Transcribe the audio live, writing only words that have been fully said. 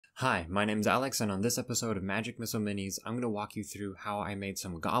Hi, my name's Alex, and on this episode of Magic Missile Minis, I'm going to walk you through how I made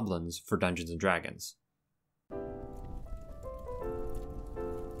some goblins for Dungeons & Dragons.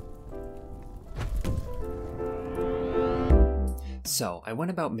 So, I went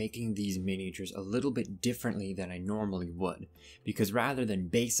about making these miniatures a little bit differently than I normally would, because rather than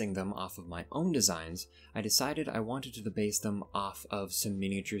basing them off of my own designs, I decided I wanted to base them off of some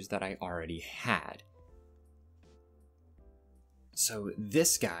miniatures that I already had. So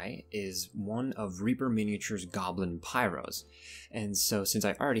this guy is one of Reaper Miniatures' Goblin Pyros, and so since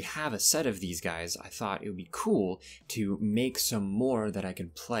I already have a set of these guys, I thought it would be cool to make some more that I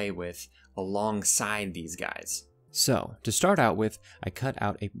could play with alongside these guys. So, to start out with, I cut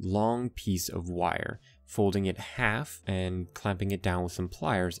out a long piece of wire, folding it half and clamping it down with some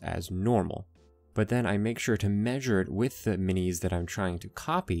pliers as normal. But then I make sure to measure it with the minis that I'm trying to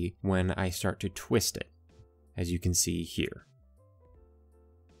copy when I start to twist it, as you can see here.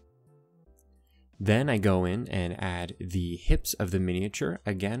 Then I go in and add the hips of the miniature,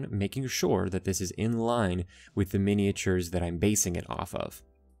 again making sure that this is in line with the miniatures that I'm basing it off of.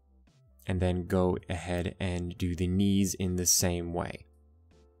 And then go ahead and do the knees in the same way.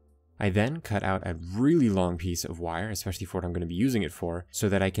 I then cut out a really long piece of wire, especially for what I'm going to be using it for, so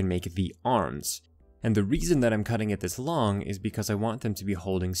that I can make the arms. And the reason that I'm cutting it this long is because I want them to be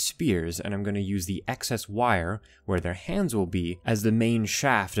holding spears, and I'm going to use the excess wire, where their hands will be, as the main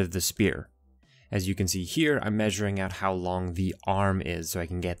shaft of the spear. As you can see here, I'm measuring out how long the arm is so I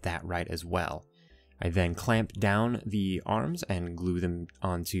can get that right as well. I then clamp down the arms and glue them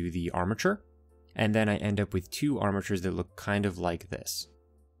onto the armature, and then I end up with two armatures that look kind of like this.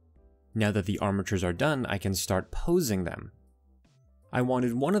 Now that the armatures are done, I can start posing them. I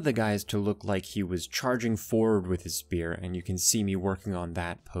wanted one of the guys to look like he was charging forward with his spear, and you can see me working on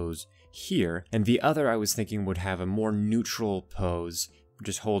that pose here, and the other I was thinking would have a more neutral pose,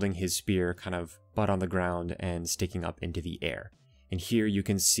 just holding his spear kind of butt on the ground and sticking up into the air. And here you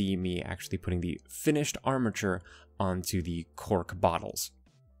can see me actually putting the finished armature onto the cork bottles.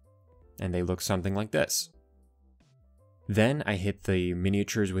 And they look something like this. Then I hit the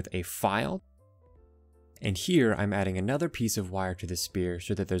miniatures with a file. And here I'm adding another piece of wire to the spear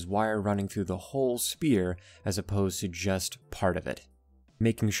so that there's wire running through the whole spear as opposed to just part of it.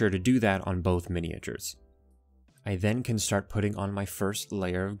 Making sure to do that on both miniatures. I then can start putting on my first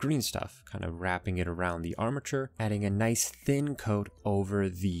layer of green stuff, kind of wrapping it around the armature, adding a nice thin coat over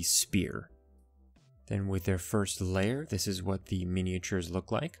the spear. Then with their first layer, this is what the miniatures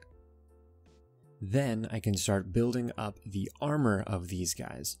look like. Then I can start building up the armor of these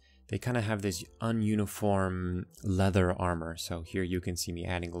guys. They kind of have this ununiform leather armor, so here you can see me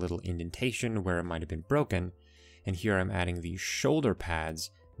adding a little indentation where it might have been broken, and here I'm adding the shoulder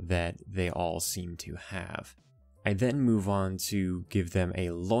pads that they all seem to have. I then move on to give them a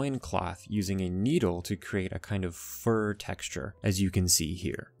loincloth using a needle to create a kind of fur texture, as you can see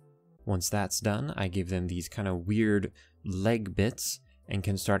here. Once that's done, I give them these kind of weird leg bits and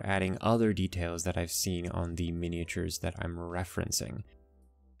can start adding other details that I've seen on the miniatures that I'm referencing.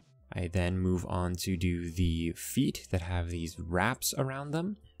 I then move on to do the feet that have these wraps around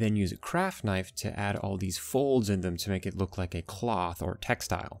them, then use a craft knife to add all these folds in them to make it look like a cloth or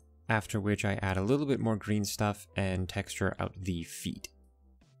textile. After which I add a little bit more green stuff and texture out the feet.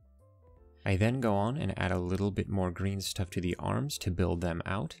 I then go on and add a little bit more green stuff to the arms to build them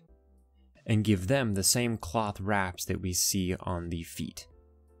out, and give them the same cloth wraps that we see on the feet.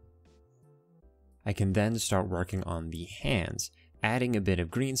 I can then start working on the hands, adding a bit of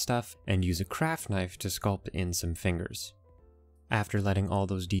green stuff, and use a craft knife to sculpt in some fingers. After letting all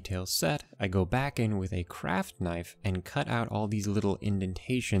those details set, I go back in with a craft knife and cut out all these little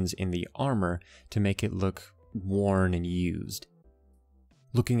indentations in the armor to make it look worn and used.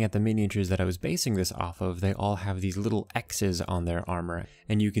 Looking at the miniatures that I was basing this off of, they all have these little X's on their armor,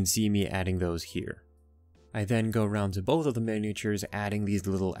 and you can see me adding those here. I then go around to both of the miniatures, adding these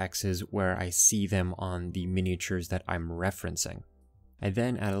little X's where I see them on the miniatures that I'm referencing. I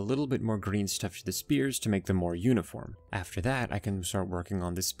then add a little bit more green stuff to the spears to make them more uniform. After that, I can start working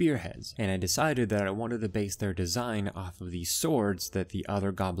on the spearheads, and I decided that I wanted to base their design off of the swords that the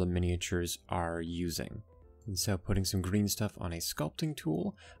other goblin miniatures are using. And so putting some green stuff on a sculpting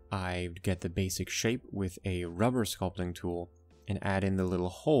tool, I get the basic shape with a rubber sculpting tool, and add in the little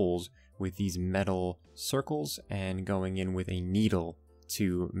holes with these metal circles, and going in with a needle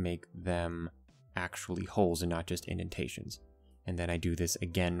to make them actually holes and not just indentations. And then I do this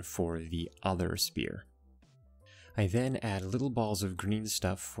again for the other spear. I then add little balls of green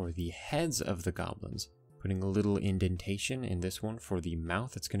stuff for the heads of the goblins, putting a little indentation in this one for the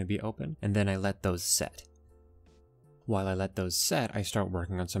mouth that's going to be open, and then I let those set. While I let those set, I start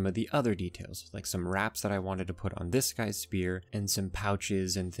working on some of the other details, like some wraps that I wanted to put on this guy's spear, and some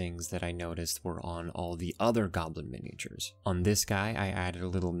pouches and things that I noticed were on all the other goblin miniatures. On this guy, I added a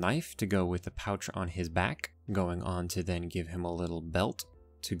little knife to go with the pouch on his back, going on to then give him a little belt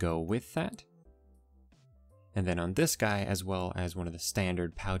to go with that. And then on this guy, as well as one of the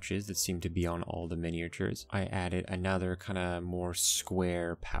standard pouches that seem to be on all the miniatures, I added another kind of more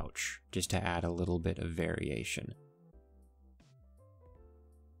square pouch, just to add a little bit of variation.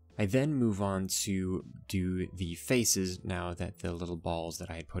 I then move on to do the faces now that the little balls that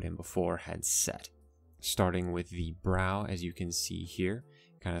I had put in before had set. Starting with the brow, as you can see here,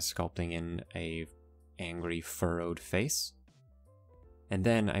 kind of sculpting in a angry furrowed face. And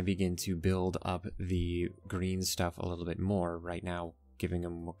then I begin to build up the green stuff a little bit more, right now giving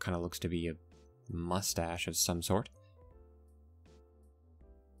him what kind of looks to be a mustache of some sort.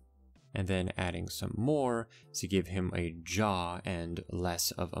 And then adding some more to give him a jaw and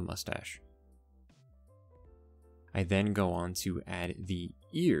less of a mustache. I then go on to add the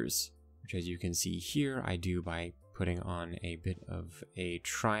ears, which as you can see here, I do by putting on a bit of a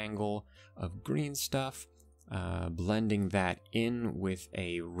triangle of green stuff, blending that in with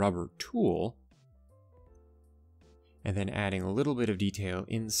a rubber tool, and then adding a little bit of detail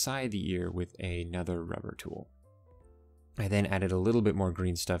inside the ear with another rubber tool. I then added a little bit more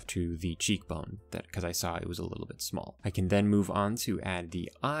green stuff to the cheekbone, because I saw it was a little bit small. I can then move on to add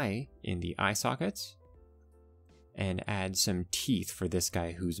the eye in the eye sockets, and add some teeth for this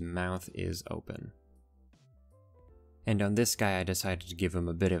guy whose mouth is open. And on this guy I decided to give him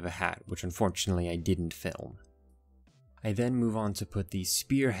a bit of a hat, which unfortunately I didn't film. I then move on to put the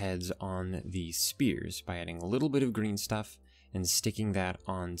spearheads on the spears by adding a little bit of green stuff and sticking that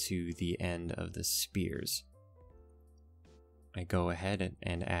onto the end of the spears. I go ahead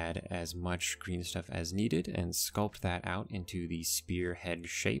and add as much green stuff as needed and sculpt that out into the spearhead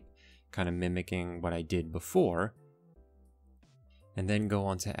shape, kind of mimicking what I did before. And then go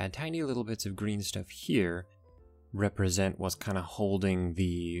on to add tiny little bits of green stuff here, represent what's kind of holding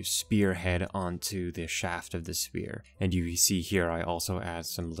the spearhead onto the shaft of the spear. And you see here I also add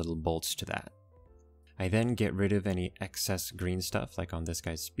some little bolts to that. I then get rid of any excess green stuff like on this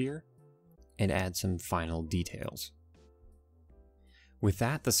guy's spear, and add some final details. With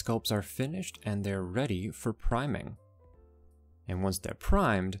that, the sculpts are finished and they're ready for priming. And once they're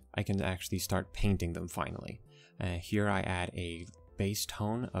primed, I can actually start painting them finally. Here I add a base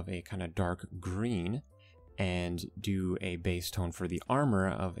tone of a kind of dark green and do a base tone for the armor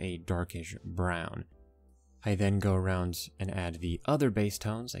of a darkish brown. I then go around and add the other base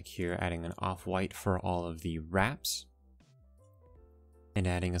tones, like here adding an off-white for all of the wraps, and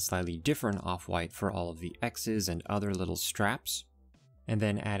adding a slightly different off-white for all of the X's and other little straps, and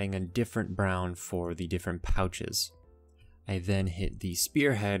then adding a different brown for the different pouches. I then hit the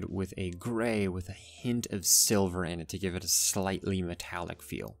spearhead with a gray with a hint of silver in it to give it a slightly metallic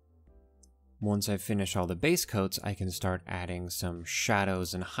feel. Once I finish all the base coats, I can start adding some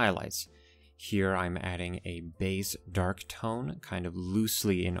shadows and highlights. Here I'm adding a base dark tone, kind of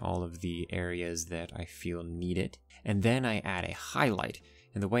loosely in all of the areas that I feel need it. And then I add a highlight.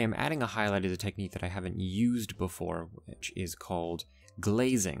 And the way I'm adding a highlight is a technique that I haven't used before, which is called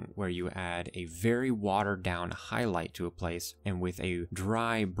glazing, where you add a very watered down highlight to a place, and with a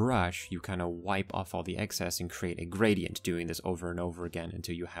dry brush you kind of wipe off all the excess and create a gradient, doing this over and over again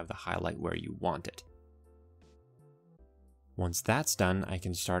until you have the highlight where you want it. Once that's done, I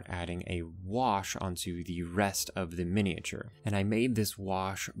can start adding a wash onto the rest of the miniature. And I made this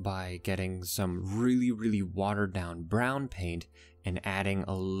wash by getting some really watered down brown paint and adding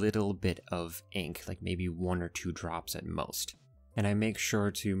a little bit of ink, like maybe 1 or 2 drops at most. And I make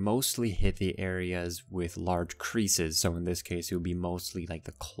sure to mostly hit the areas with large creases, so in this case it would be mostly like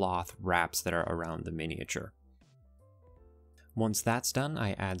the cloth wraps that are around the miniature. Once that's done,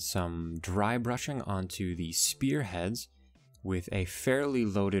 I add some dry brushing onto the spearheads with a fairly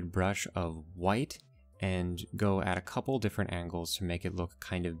loaded brush of white and go at a couple different angles to make it look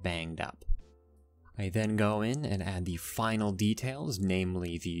kind of banged up. I then go in and add the final details,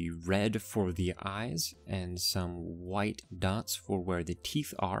 namely the red for the eyes and some white dots for where the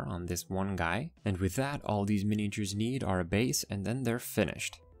teeth are on this one guy. And with that, all these miniatures need are a base, and then they're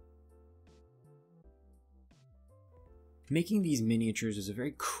finished. Making these miniatures is a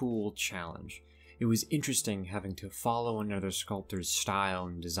very cool challenge. It was interesting having to follow another sculptor's style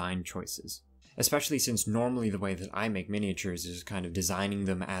and design choices, especially since normally the way that I make miniatures is kind of designing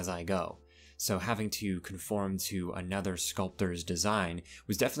them as I go. So having to conform to another sculptor's design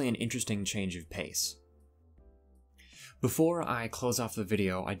was definitely an interesting change of pace. Before I close off the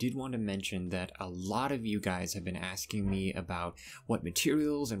video, I did want to mention that a lot of you guys have been asking me about what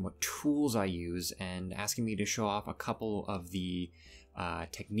materials and what tools I use, and asking me to show off a couple of the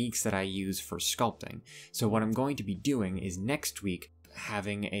techniques that I use for sculpting. So what I'm going to be doing is next week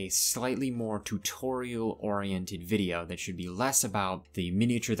having a slightly more tutorial-oriented video that should be less about the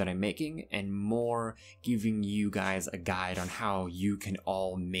miniature that I'm making and more giving you guys a guide on how you can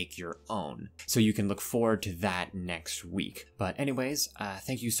all make your own. So you can look forward to that next week. But anyways,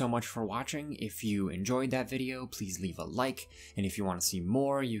 thank you so much for watching. If you enjoyed that video, please leave a like, and if you want to see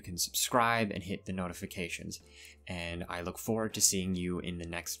more, you can subscribe and hit the notifications. And I look forward to seeing you in the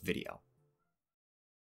next video.